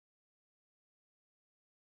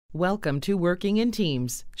Welcome to Working in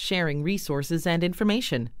Teams, sharing resources and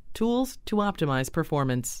information, tools to optimize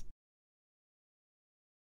performance.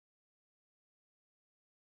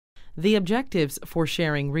 The objectives for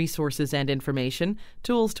sharing resources and information,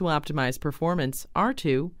 tools to optimize performance, are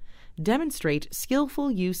to demonstrate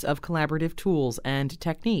skillful use of collaborative tools and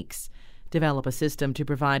techniques, develop a system to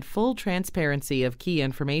provide full transparency of key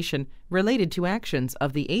information related to actions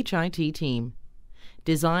of the HIT team,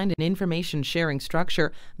 design an information sharing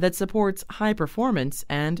structure that supports high performance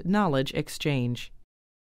and knowledge exchange.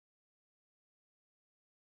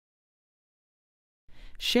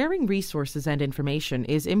 Sharing resources and information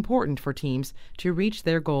is important for teams to reach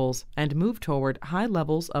their goals and move toward high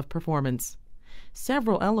levels of performance.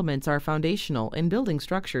 Several elements are foundational in building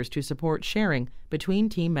structures to support sharing between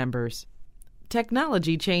team members.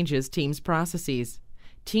 Technology changes teams' processes.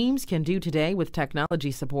 Teams can do today with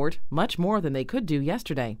technology support much more than they could do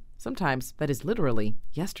yesterday. Sometimes that is literally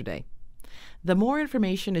yesterday. The more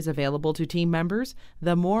information is available to team members,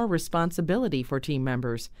 the more responsibility for team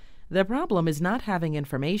members. The problem is not having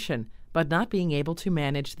information, but not being able to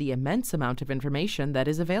manage the immense amount of information that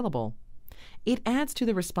is available. It adds to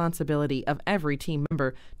the responsibility of every team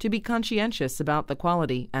member to be conscientious about the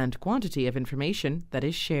quality and quantity of information that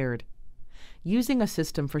is shared. Using a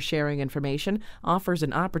system for sharing information offers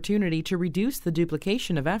an opportunity to reduce the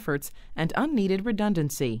duplication of efforts and unneeded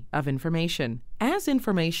redundancy of information. As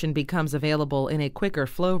information becomes available in a quicker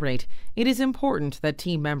flow rate, it is important that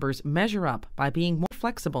team members measure up by being more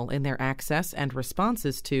flexible in their access and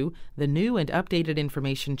responses to the new and updated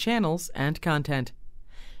information channels and content.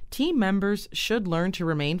 Team members should learn to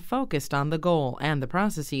remain focused on the goal and the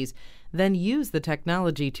processes, then use the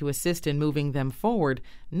technology to assist in moving them forward,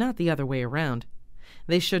 not the other way around.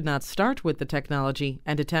 They should not start with the technology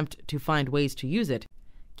and attempt to find ways to use it.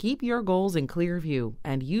 Keep your goals in clear view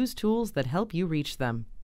and use tools that help you reach them.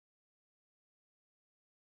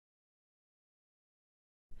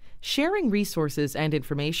 Sharing resources and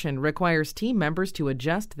information requires team members to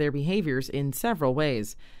adjust their behaviors in several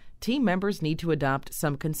ways. Team members need to adopt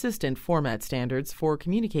some consistent format standards for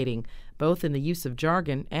communicating, both in the use of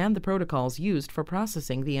jargon and the protocols used for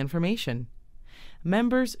processing the information.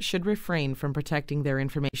 Members should refrain from protecting their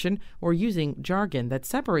information or using jargon that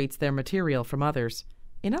separates their material from others.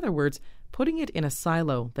 In other words, putting it in a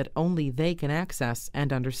silo that only they can access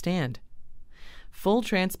and understand. Full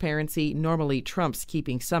transparency normally trumps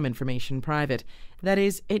keeping some information private. That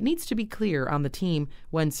is, it needs to be clear on the team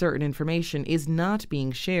when certain information is not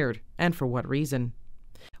being shared and for what reason.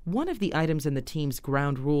 One of the items in the team's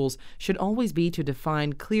ground rules should always be to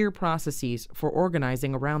define clear processes for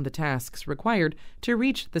organizing around the tasks required to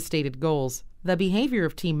reach the stated goals. The behavior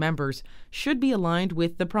of team members should be aligned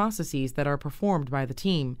with the processes that are performed by the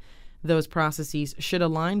team. Those processes should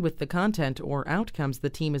align with the content or outcomes the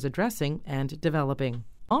team is addressing and developing.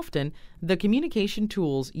 Often, the communication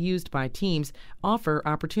tools used by teams offer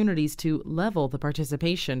opportunities to level the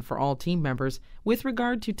participation for all team members with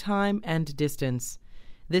regard to time and distance.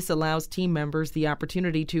 This allows team members the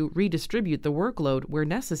opportunity to redistribute the workload where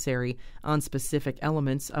necessary on specific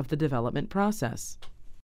elements of the development process.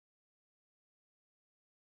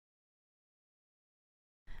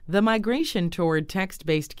 The migration toward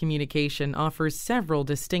text-based communication offers several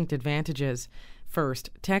distinct advantages. First,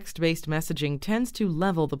 text-based messaging tends to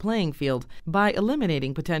level the playing field by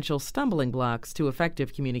eliminating potential stumbling blocks to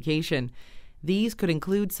effective communication. These could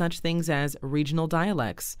include such things as regional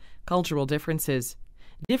dialects, cultural differences,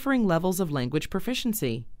 differing levels of language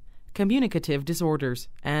proficiency, communicative disorders,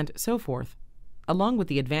 and so forth. Along with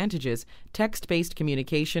the advantages, text-based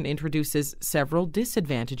communication introduces several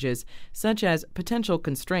disadvantages, such as potential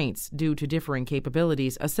constraints due to differing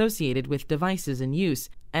capabilities associated with devices in use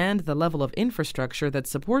and the level of infrastructure that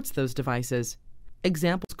supports those devices.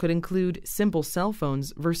 Examples could include simple cell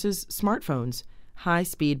phones versus smartphones,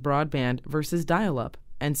 high-speed broadband versus dial-up,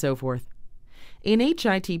 and so forth. In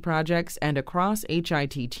HIT projects and across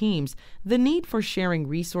HIT teams, the need for sharing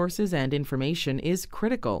resources and information is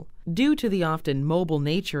critical. Due to the often mobile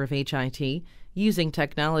nature of HIT, using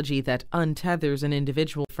technology that untethers an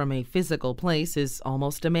individual from a physical place is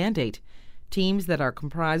almost a mandate. Teams that are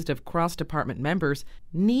comprised of cross-department members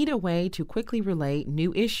need a way to quickly relay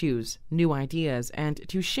new issues, new ideas, and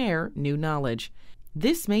to share new knowledge.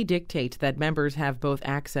 This may dictate that members have both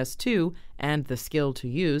access to, and the skill to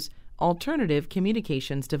use, alternative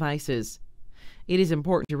communications devices. It is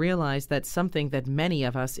important to realize that something that many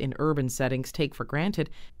of us in urban settings take for granted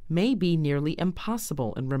may be nearly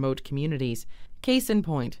impossible in remote communities. Case in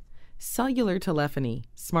point, cellular telephony,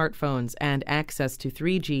 smartphones, and access to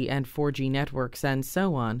 3G and 4G networks and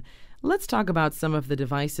so on Let's talk about some of the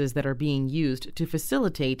devices that are being used to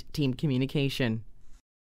facilitate team communication.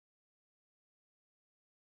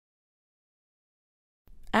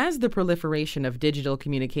 As the proliferation of digital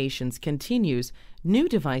communications continues, new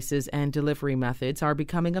devices and delivery methods are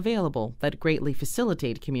becoming available that greatly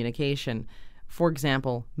facilitate communication. For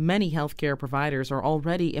example, many healthcare providers are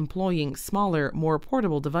already employing smaller, more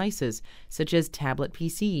portable devices, such as tablet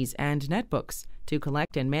PCs and netbooks, to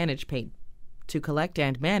collect and manage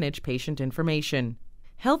patient information.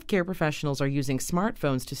 Healthcare professionals are using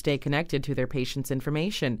smartphones to stay connected to their patients'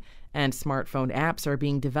 information, and smartphone apps are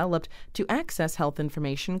being developed to access health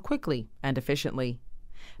information quickly and efficiently.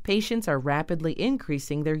 Patients are rapidly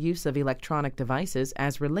increasing their use of electronic devices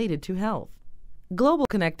as related to health. Global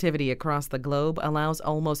connectivity across the globe allows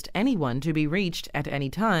almost anyone to be reached at any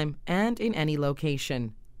time and in any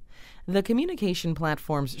location. The communication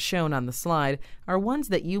platforms shown on the slide are ones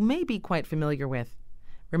that you may be quite familiar with.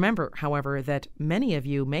 Remember, however, that many of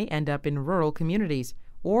you may end up in rural communities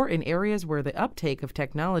or in areas where the uptake of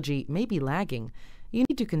technology may be lagging. You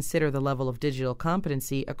need to consider the level of digital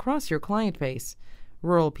competency across your client base.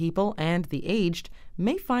 Rural people and the aged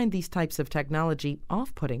may find these types of technology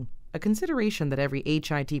off-putting, a consideration that every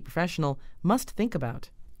HIT professional must think about.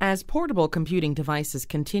 As portable computing devices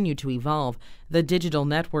continue to evolve, the digital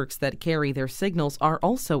networks that carry their signals are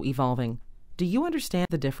also evolving. Do you understand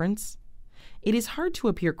the difference? It is hard to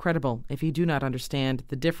appear credible if you do not understand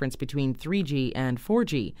the difference between 3G and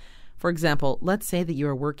 4G. For example, let's say that you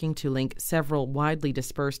are working to link several widely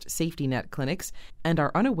dispersed safety net clinics and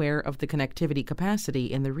are unaware of the connectivity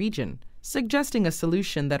capacity in the region. Suggesting a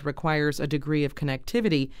solution that requires a degree of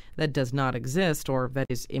connectivity that does not exist or that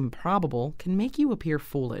is improbable can make you appear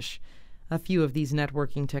foolish. A few of these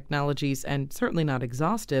networking technologies, and certainly not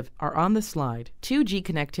exhaustive, are on the slide. 2G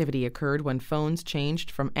connectivity occurred when phones changed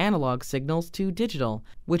from analog signals to digital,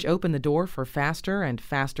 which opened the door for faster and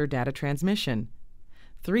faster data transmission.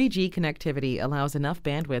 3G connectivity allows enough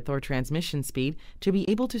bandwidth or transmission speed to be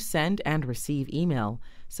able to send and receive email,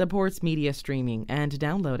 supports media streaming and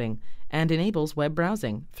downloading, and enables web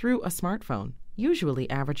browsing through a smartphone, usually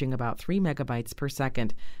averaging about 3 megabytes per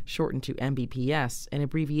second, shortened to Mbps, an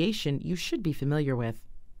abbreviation you should be familiar with.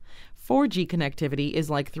 4G connectivity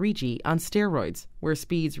is like 3G on steroids, where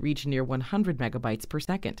speeds reach near 100 megabytes per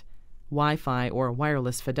second. Wi-Fi or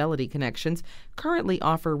wireless fidelity connections currently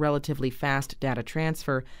offer relatively fast data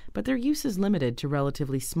transfer, but their use is limited to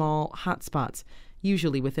relatively small hotspots,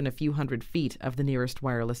 usually within a few hundred feet of the nearest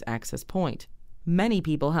wireless access point. Many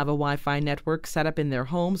people have a Wi-Fi network set up in their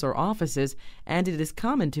homes or offices, and it is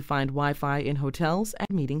common to find Wi-Fi in hotels and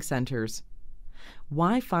meeting centers.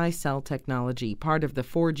 Wi-Fi cell technology, part of the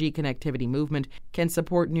 4G connectivity movement, can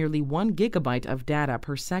support nearly 1 gigabyte of data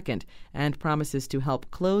per second and promises to help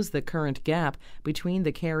close the current gap between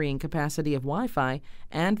the carrying capacity of Wi-Fi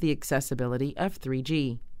and the accessibility of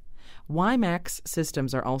 3G. WiMAX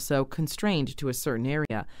systems are also constrained to a certain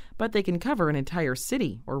area, but they can cover an entire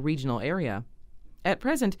city or regional area. At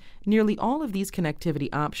present, nearly all of these connectivity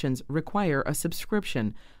options require a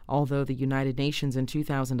subscription, although the United Nations in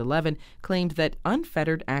 2011 claimed that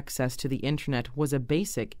unfettered access to the Internet was a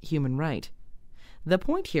basic human right. The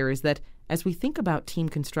point here is that as we think about team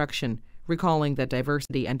construction, recalling that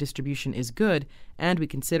diversity and distribution is good, and we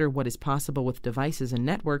consider what is possible with devices and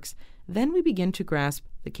networks, then we begin to grasp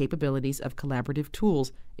the capabilities of collaborative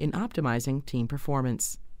tools in optimizing team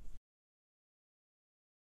performance.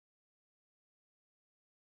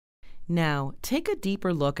 Now, take a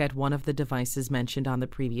deeper look at one of the devices mentioned on the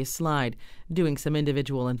previous slide, doing some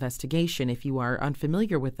individual investigation if you are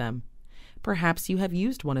unfamiliar with them. Perhaps you have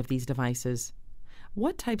used one of these devices.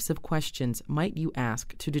 What types of questions might you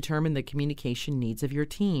ask to determine the communication needs of your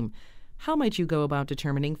team? How might you go about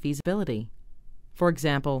determining feasibility? For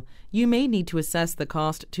example, you may need to assess the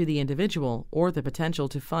cost to the individual or the potential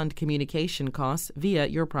to fund communication costs via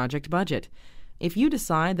your project budget. If you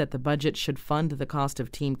decide that the budget should fund the cost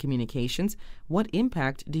of team communications, what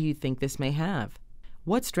impact do you think this may have?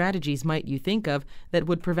 What strategies might you think of that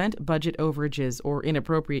would prevent budget overages or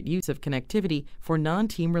inappropriate use of connectivity for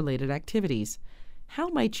non-team related activities? How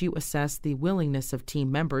might you assess the willingness of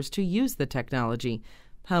team members to use the technology?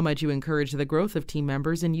 How might you encourage the growth of team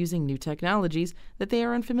members in using new technologies that they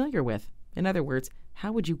are unfamiliar with? In other words,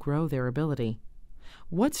 how would you grow their ability?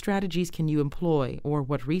 What strategies can you employ, or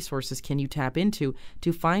what resources can you tap into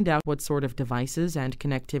to find out what sort of devices and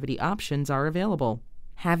connectivity options are available?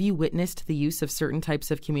 Have you witnessed the use of certain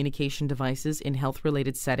types of communication devices in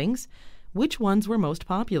health-related settings? Which ones were most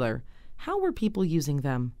popular? How were people using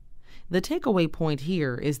them? The takeaway point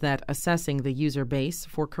here is that assessing the user base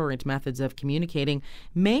for current methods of communicating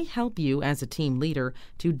may help you as a team leader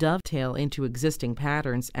to dovetail into existing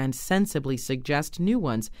patterns and sensibly suggest new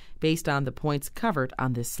ones based on the points covered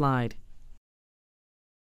on this slide.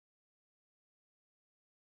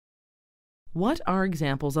 What are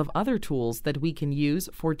examples of other tools that we can use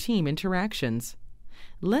for team interactions?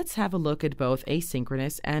 Let's have a look at both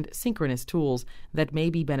asynchronous and synchronous tools that may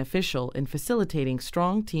be beneficial in facilitating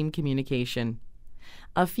strong team communication.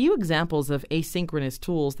 A few examples of asynchronous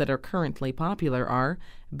tools that are currently popular are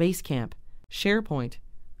Basecamp, SharePoint,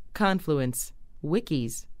 Confluence,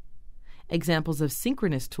 Wikis. Examples of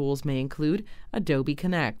synchronous tools may include Adobe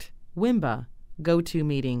Connect, Wimba,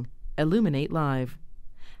 GoToMeeting, Illuminate Live.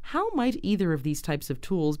 How might either of these types of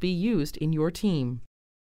tools be used in your team?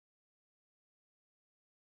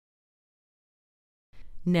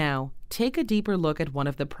 Now, take a deeper look at one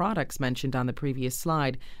of the products mentioned on the previous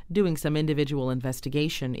slide, doing some individual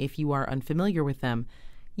investigation if you are unfamiliar with them.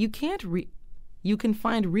 You can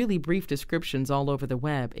find really brief descriptions all over the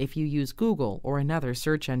web if you use Google or another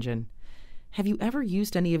search engine. Have you ever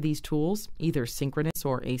used any of these tools, either synchronous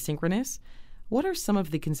or asynchronous? What are some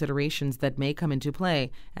of the considerations that may come into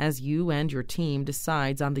play as you and your team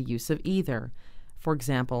decides on the use of either? For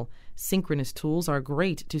example, synchronous tools are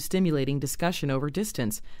great to stimulating discussion over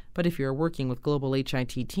distance, but if you're working with global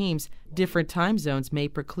HIT teams, different time zones may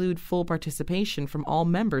preclude full participation from all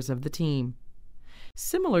members of the team.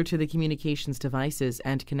 Similar to the communications devices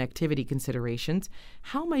and connectivity considerations,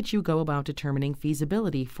 how might you go about determining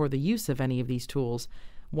feasibility for the use of any of these tools?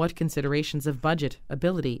 What considerations of budget,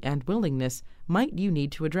 ability, and willingness might you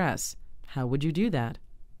need to address? How would you do that?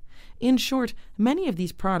 In short, many of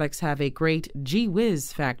these products have a great gee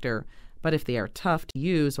whiz factor, but if they are tough to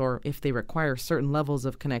use or if they require certain levels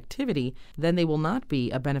of connectivity, then they will not be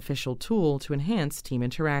a beneficial tool to enhance team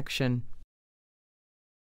interaction.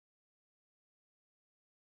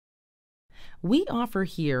 We offer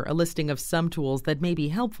here a listing of some tools that may be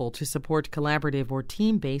helpful to support collaborative or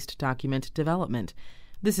team-based document development.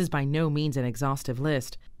 This is by no means an exhaustive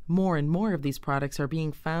list. More and more of these products are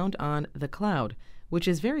being found on the cloud, which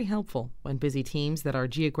is very helpful when busy teams that are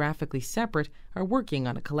geographically separate are working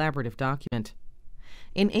on a collaborative document.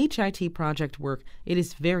 In HIT project work, it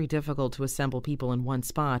is very difficult to assemble people in one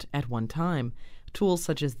spot at one time. Tools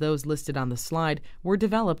such as those listed on the slide were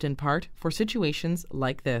developed in part for situations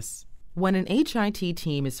like this. When an HIT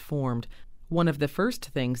team is formed, one of the first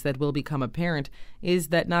things that will become apparent is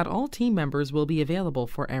that not all team members will be available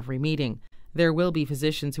for every meeting. There will be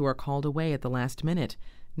physicians who are called away at the last minute,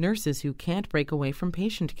 nurses who can't break away from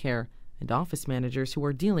patient care, and office managers who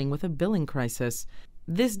are dealing with a billing crisis.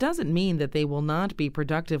 This doesn't mean that they will not be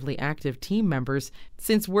productively active team members,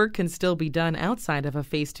 since work can still be done outside of a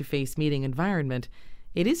face-to-face meeting environment.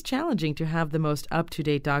 It is challenging to have the most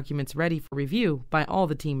up-to-date documents ready for review by all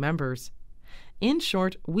the team members. In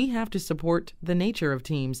short, we have to support the nature of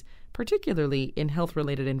teams, particularly in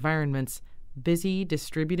health-related environments. Busy,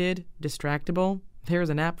 distributed, distractible, there's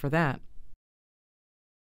an app for that.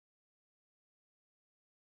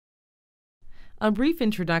 A brief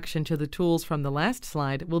introduction to the tools from the last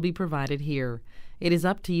slide will be provided here. It is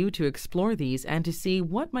up to you to explore these and to see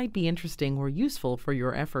what might be interesting or useful for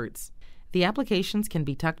your efforts. The applications can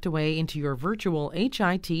be tucked away into your virtual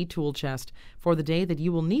HIT tool chest for the day that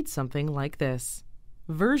you will need something like this.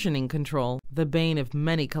 Versioning control, the bane of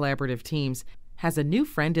many collaborative teams, has a new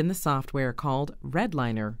friend in the software called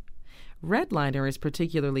Redliner. Redliner is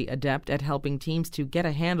particularly adept at helping teams to get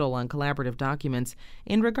a handle on collaborative documents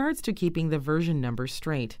in regards to keeping the version numbers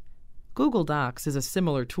straight. Google Docs is a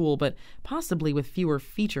similar tool, but possibly with fewer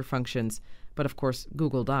feature functions. But of course,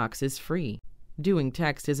 Google Docs is free. Doing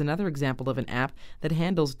Text is another example of an app that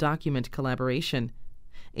handles document collaboration.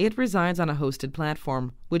 It resides on a hosted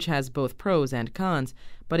platform, which has both pros and cons,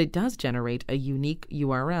 but it does generate a unique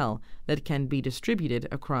URL that can be distributed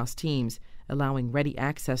across teams, allowing ready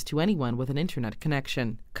access to anyone with an internet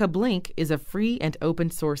connection. Kablink is a free and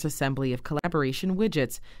open-source assembly of collaboration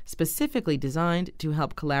widgets specifically designed to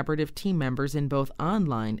help collaborative team members in both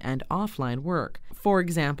online and offline work. For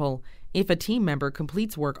example, if a team member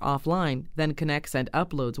completes work offline, then connects and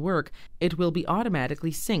uploads work, it will be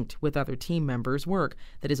automatically synced with other team members' work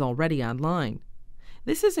that is already online.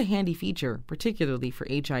 This is a handy feature, particularly for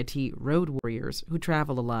HIT road warriors who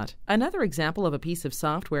travel a lot. Another example of a piece of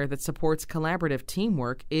software that supports collaborative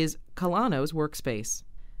teamwork is Colano's Workspace.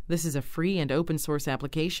 This is a free and open source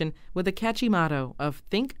application with a catchy motto of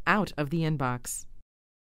 "Think out of the inbox."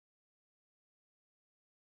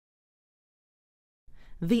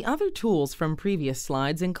 The other tools from previous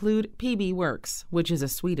slides include PBWorks, which is a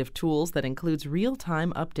suite of tools that includes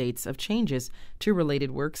real-time updates of changes to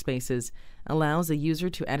related workspaces, allows a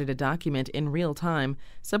user to edit a document in real time,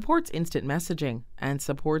 supports instant messaging, and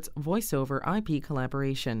supports voice-over IP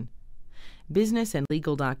collaboration. Business and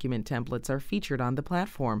legal document templates are featured on the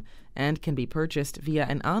platform and can be purchased via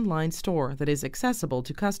an online store that is accessible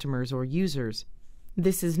to customers or users.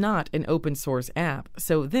 This is not an open-source app,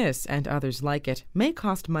 so this and others like it may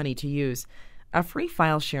cost money to use. A free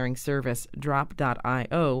file-sharing service,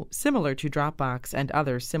 drop.io, similar to Dropbox and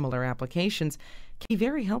other similar applications, can be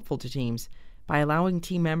very helpful to teams. By allowing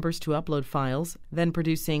team members to upload files, then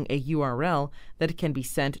producing a URL that can be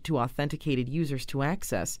sent to authenticated users to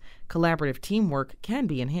access, collaborative teamwork can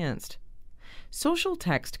be enhanced. Social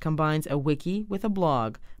Text combines a wiki with a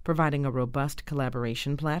blog, providing a robust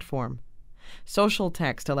collaboration platform. Social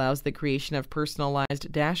Text allows the creation of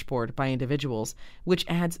personalized dashboard by individuals, which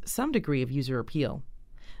adds some degree of user appeal.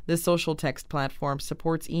 The Social Text platform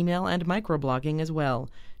supports email and microblogging as well,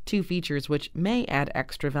 two features which may add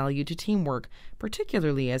extra value to teamwork,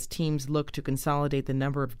 particularly as teams look to consolidate the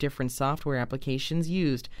number of different software applications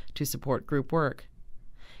used to support group work.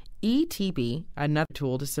 eTB, another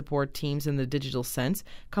tool to support teams in the digital sense,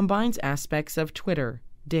 combines aspects of Twitter,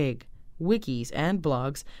 Dig, wikis, and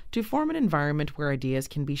blogs to form an environment where ideas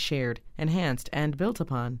can be shared, enhanced, and built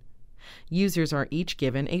upon. Users are each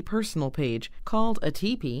given a personal page, called a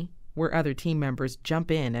TP, where other team members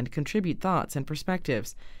jump in and contribute thoughts and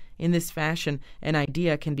perspectives. In this fashion, an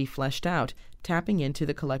idea can be fleshed out, tapping into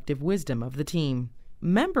the collective wisdom of the team.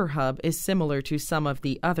 Member Hub is similar to some of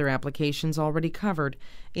the other applications already covered.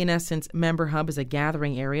 In essence, Member Hub is a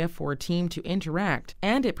gathering area for a team to interact,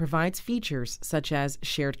 and it provides features such as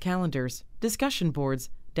shared calendars, discussion boards,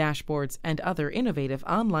 dashboards, and other innovative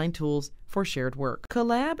online tools for shared work.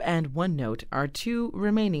 Collab and OneNote are two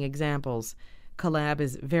remaining examples. Collab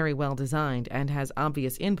is very well designed and has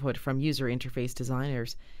obvious input from user interface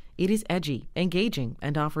designers. It is edgy, engaging,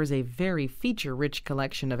 and offers a very feature-rich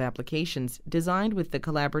collection of applications designed with the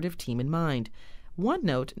collaborative team in mind.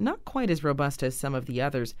 OneNote, not quite as robust as some of the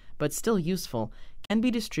others, but still useful, can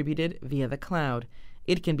be distributed via the cloud.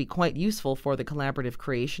 It can be quite useful for the collaborative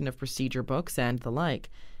creation of procedure books and the like.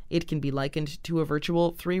 It can be likened to a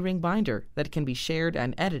virtual 3-ring binder that can be shared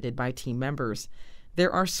and edited by team members.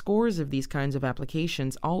 There are scores of these kinds of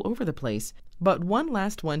applications all over the place, but one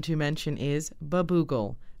last one to mention is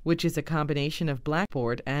Baboogle, which is a combination of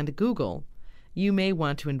Blackboard and Google. You may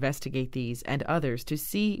want to investigate these and others to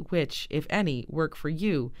see which, if any, work for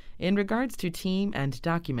you in regards to team and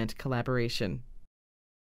document collaboration.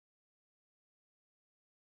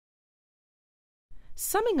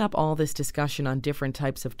 Summing up all this discussion on different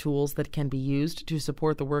types of tools that can be used to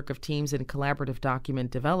support the work of teams in collaborative document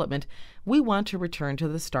development, we want to return to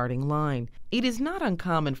the starting line. It is not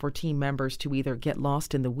uncommon for team members to either get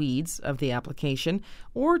lost in the weeds of the application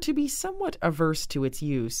or to be somewhat averse to its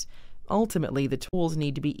use. Ultimately, the tools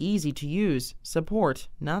need to be easy to use, support,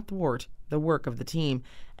 not thwart, the work of the team,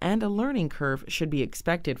 and a learning curve should be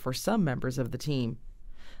expected for some members of the team.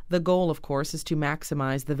 The goal, of course, is to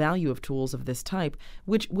maximize the value of tools of this type,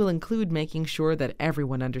 which will include making sure that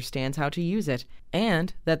everyone understands how to use it,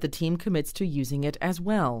 and that the team commits to using it as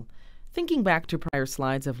well. Thinking back to prior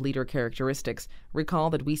slides of leader characteristics, recall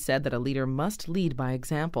that we said that a leader must lead by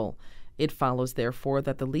example. It follows, therefore,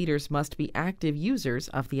 that the leaders must be active users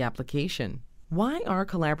of the application. Why are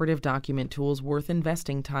collaborative document tools worth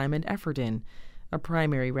investing time and effort in? A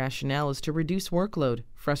primary rationale is to reduce workload,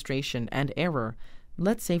 frustration, and error.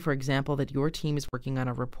 Let's say, for example, that your team is working on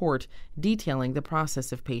a report detailing the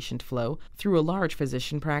process of patient flow through a large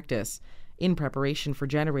physician practice, in preparation for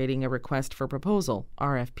generating a request for proposal,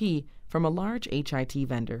 RFP, from a large HIT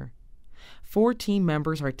vendor. 4 team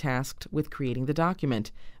members are tasked with creating the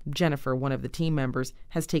document. Jennifer, one of the team members,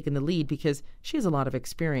 has taken the lead because she has a lot of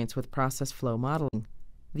experience with process flow modeling.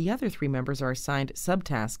 The other 3 members are assigned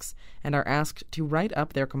subtasks and are asked to write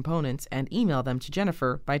up their components and email them to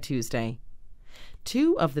Jennifer by Tuesday.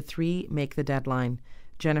 2 of the 3 make the deadline.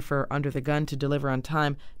 Jennifer, under the gun to deliver on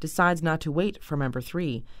time, decides not to wait for member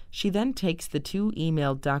 3. She then takes the 2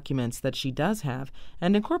 emailed documents that she does have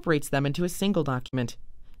and incorporates them into a single document.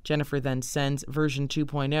 Jennifer then sends version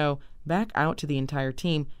 2.0 back out to the entire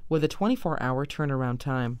team with a 24-hour turnaround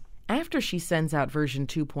time. After she sends out version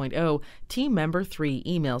 2.0, team member 3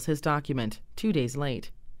 emails his document 2 days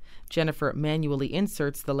late. Jennifer manually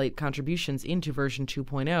inserts the late contributions into version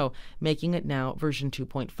 2.0, making it now version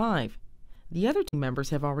 2.5. The other team members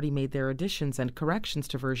have already made their additions and corrections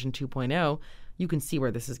to version 2.0. You can see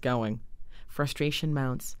where this is going. Frustration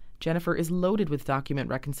mounts. Jennifer is loaded with document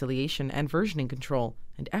reconciliation and versioning control,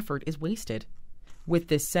 and effort is wasted. With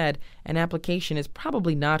this said, an application is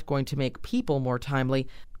probably not going to make people more timely,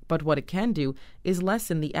 but what it can do is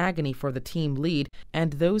lessen the agony for the team lead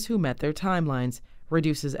and those who met their timelines,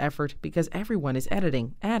 reduces effort because everyone is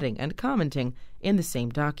editing, adding, and commenting in the same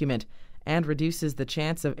document, and reduces the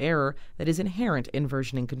chance of error that is inherent in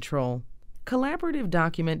versioning control. Collaborative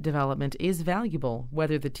document development is valuable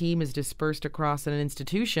whether the team is dispersed across an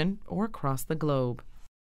institution or across the globe.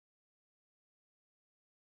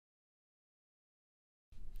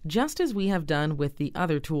 Just as we have done with the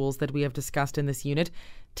other tools that we have discussed in this unit,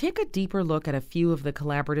 take a deeper look at a few of the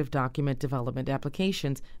collaborative document development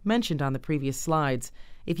applications mentioned on the previous slides.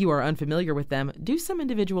 If you are unfamiliar with them, do some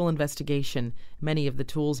individual investigation. Many of the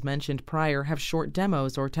tools mentioned prior have short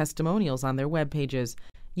demos or testimonials on their web pages.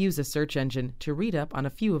 Use a search engine to read up on a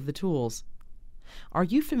few of the tools. Are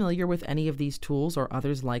you familiar with any of these tools or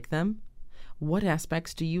others like them? What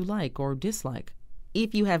aspects do you like or dislike?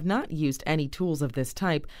 If you have not used any tools of this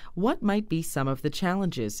type, what might be some of the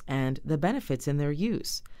challenges and the benefits in their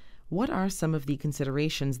use? What are some of the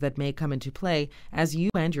considerations that may come into play as you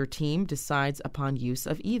and your team decides upon use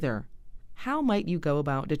of either? How might you go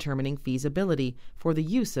about determining feasibility for the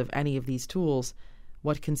use of any of these tools?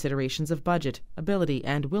 What considerations of budget, ability,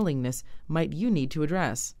 and willingness might you need to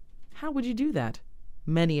address? How would you do that?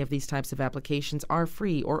 Many of these types of applications are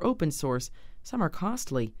free or open source. Some are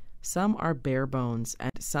costly. Some are bare bones,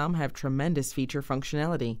 and some have tremendous feature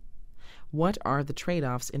functionality. What are the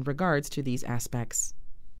trade-offs in regards to these aspects?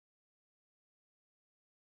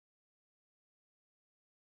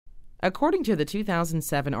 According to the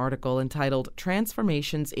 2007 article entitled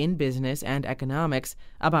Transformations in Business and Economics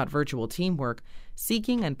about virtual teamwork,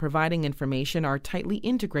 seeking and providing information are tightly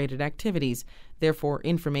integrated activities. Therefore,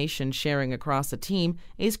 information sharing across a team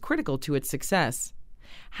is critical to its success.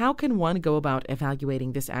 How can one go about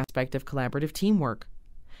evaluating this aspect of collaborative teamwork?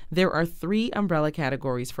 There are 3 umbrella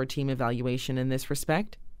categories for team evaluation in this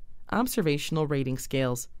respect: observational rating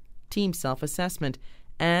scales, team self-assessment,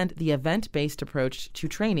 and the event-based approach to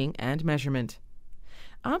training and measurement.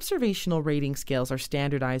 Observational rating scales are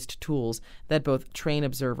standardized tools that both train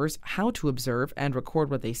observers how to observe and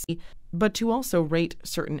record what they see, but to also rate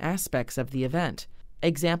certain aspects of the event.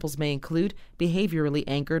 Examples may include behaviorally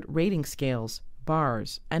anchored rating scales,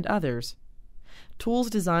 bars, and others. Tools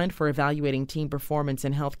designed for evaluating team performance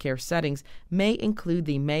in healthcare settings may include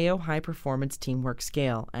the Mayo High Performance Teamwork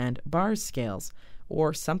Scale and BARS scales,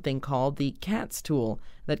 or something called the CATS tool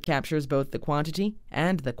that captures both the quantity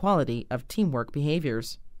and the quality of teamwork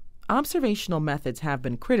behaviors. Observational methods have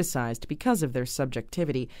been criticized because of their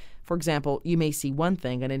subjectivity. For example, you may see one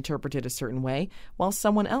thing and interpret it a certain way, while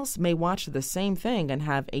someone else may watch the same thing and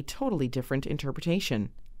have a totally different interpretation.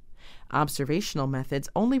 Observational methods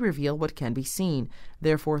only reveal what can be seen.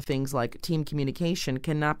 Therefore, things like team communication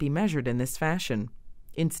cannot be measured in this fashion.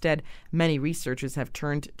 Instead, many researchers have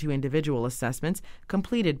turned to individual assessments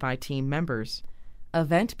completed by team members.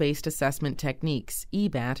 Event-based assessment techniques,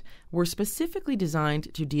 EBAT, were specifically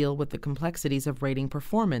designed to deal with the complexities of rating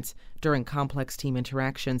performance during complex team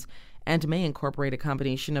interactions and may incorporate a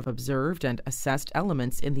combination of observed and assessed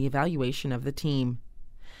elements in the evaluation of the team.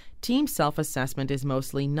 Team self-assessment is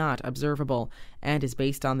mostly not observable and is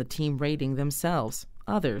based on the team rating themselves,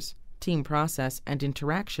 others, team process, and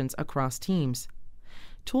interactions across teams.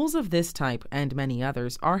 Tools of this type and many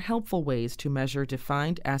others are helpful ways to measure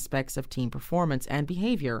defined aspects of team performance and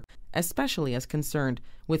behavior, especially as concerned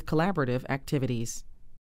with collaborative activities.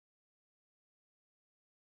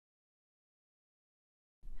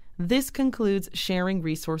 This concludes sharing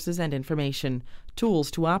resources and information,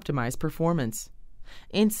 tools to optimize performance.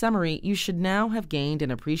 In summary, you should now have gained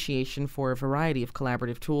an appreciation for a variety of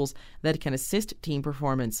collaborative tools that can assist team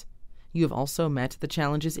performance. You have also met the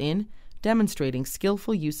challenges in demonstrating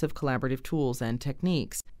skillful use of collaborative tools and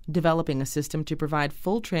techniques, developing a system to provide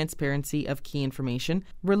full transparency of key information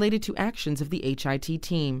related to actions of the HIT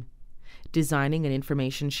team, designing an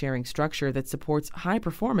information sharing structure that supports high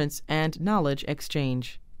performance and knowledge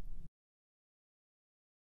exchange.